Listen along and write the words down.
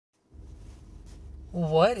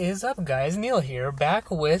What is up, guys? Neil here, back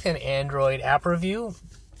with an Android app review,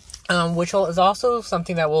 which is also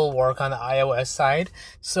something that will work on the iOS side.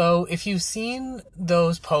 So if you've seen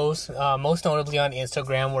those posts, most notably on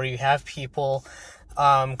Instagram, where you have people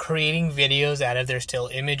creating videos out of their still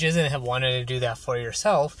images and have wanted to do that for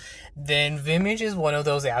yourself, then Vimage is one of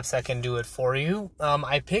those apps that can do it for you.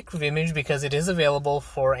 I picked Vimage because it is available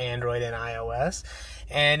for Android and iOS,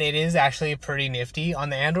 and it is actually pretty nifty. On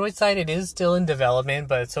the Android side, it is still in development,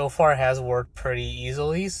 but so far has worked pretty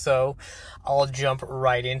easily, so I'll jump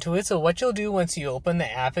right into it. So what you'll do once you open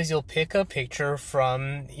the app is you'll pick a picture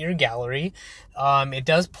from your gallery. It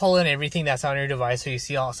does pull in everything that's on your device, so you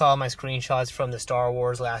saw my screenshots from the Star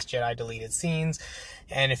Wars Last Jedi deleted scenes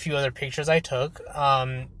and a few other pictures I took.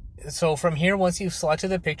 So from here, once you've selected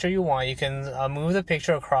the picture you want, you can move the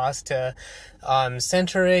picture across to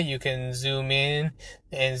center it. You can zoom in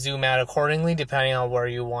and zoom out accordingly depending on where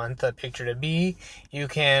you want the picture to be. You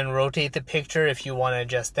can rotate the picture if you want to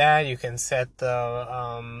adjust that. You can set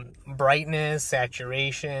the brightness,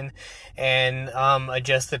 saturation, and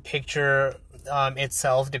adjust the picture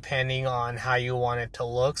itself depending on how you want it to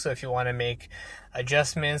look. So if you want to make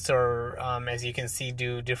adjustments or as you can see,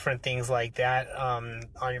 do different things like that on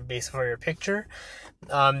your base for your picture,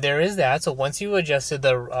 there is that. So once you adjusted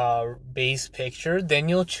the base picture, then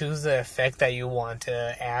you'll choose the effect that you want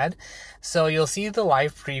to add. So you'll see the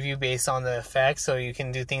live preview based on the effect. So you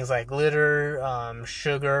can do things like glitter,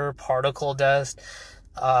 sugar, particle dust,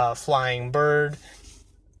 flying bird.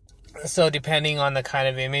 So depending on the kind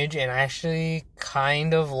of image, and I actually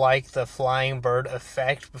kind of like the flying bird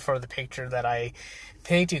effect for the picture that I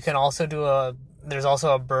picked. You can also do there's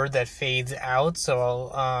also a bird that fades out.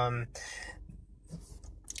 So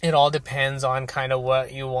it all depends on kind of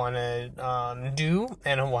what you want to do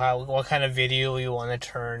and what kind of video you want to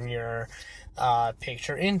turn your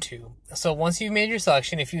picture into. So once you've made your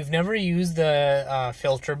selection, if you've never used the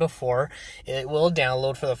filter before, it will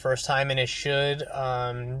download for the first time, and it should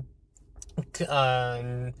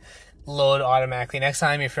load automatically. Next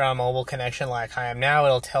time, if you're on a mobile connection like I am now,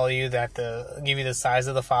 it'll tell you that give you the size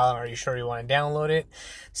of the file. Are you sure you want to download it?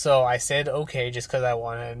 So I said okay, just because I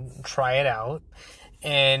want to try it out.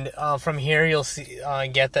 And from here, you'll see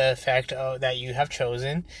get the effect that you have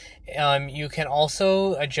chosen. You can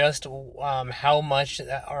also adjust how much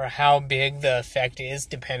or how big the effect is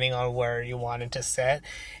depending on where you want it to set,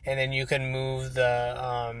 and then you can move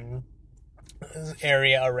the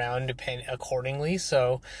area around accordingly.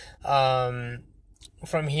 So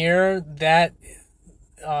from here, that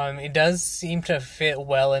it does seem to fit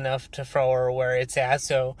well enough for where it's at,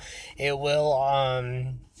 so it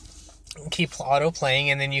will keep auto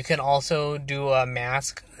playing. And then you can also do a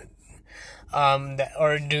mask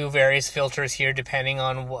or do various filters here depending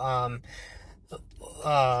on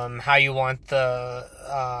how you want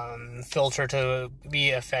the filter to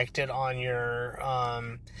be affected on your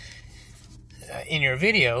in your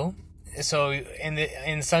video. So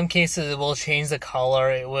in some cases it will change the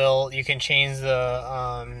color. You can change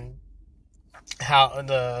the how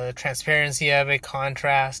the transparency of it,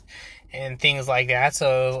 contrast, and things like that.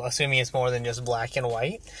 So assuming it's more than just black and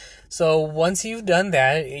white. So once you've done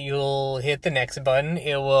that, you'll hit the next button.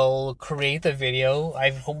 It will create the video.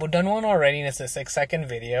 I've done one already, and it's a 6-second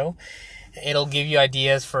video. It'll give you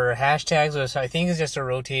ideas for hashtags, which I think is just a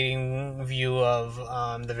rotating view of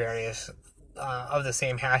the various of the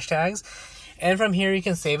same hashtags. And from here, you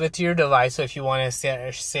can save it to your device. So if you want to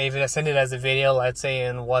save it, send it as a video, let's say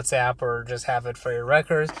in WhatsApp, or just have it for your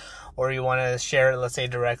records, or you want to share it, let's say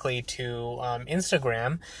directly to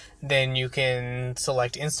Instagram, then you can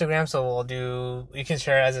select Instagram. So you can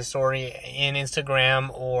share it as a story in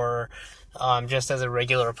Instagram, or just as a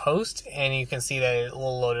regular post, and you can see that it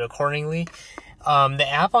will load it accordingly. The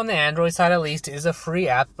app on the Android side, at least, is a free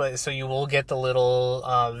app, but so you will get the little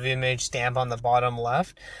Vimage stamp on the bottom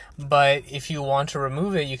left. But if you want to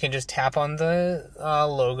remove it, you can just tap on the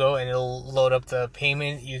logo, and it'll load up the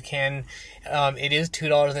payment. You can, it is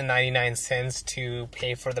 $2.99 to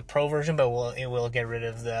pay for the pro version, but it will get rid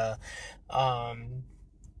of the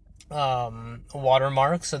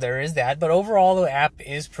watermark. So there is that. But overall, the app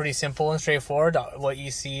is pretty simple and straightforward. What you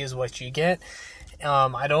see is what you get.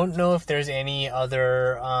 I don't know if there's any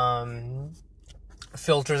other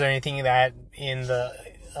filters or anything that in the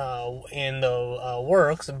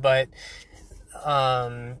works, but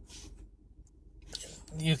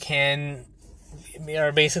you can,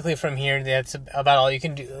 or basically from here, that's about all you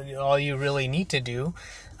can do, all you really need to do.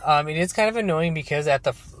 It is kind of annoying because at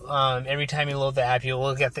the every time you load the app, you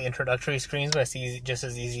will get the introductory screens, but it's just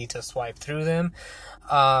as easy to swipe through them.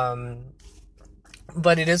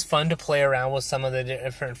 but it is fun to play around with some of the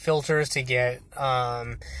different filters to get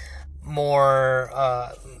more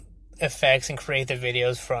effects and create the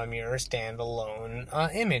videos from your standalone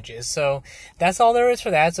images. So that's all there is for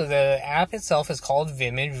that. So the app itself is called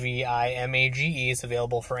Vimage, Vimage. It's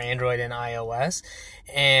available for Android and iOS,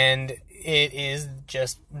 and it is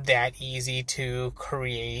just that easy to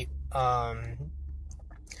create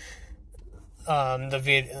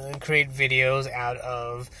create videos out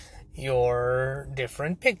of your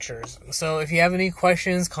different pictures. So if you have any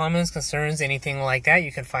questions, comments, concerns, anything like that,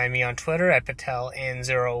 you can find me on Twitter at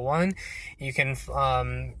PatelN01. You can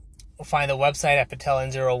find the website at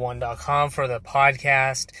pateln01.com for the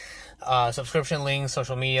podcast, subscription links,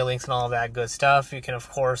 social media links, and all of that good stuff. You can, of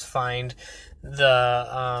course, find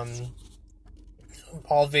the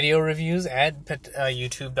all video reviews at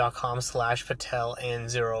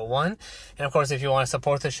youtube.com/pateln01. And of course, if you want to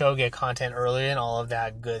support the show, get content early and all of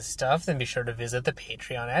that good stuff, then be sure to visit the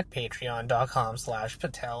Patreon at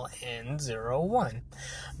patreon.com/pateln01.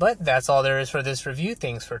 But that's all there is for this review.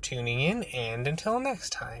 Thanks for tuning in, and until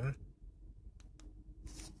next time.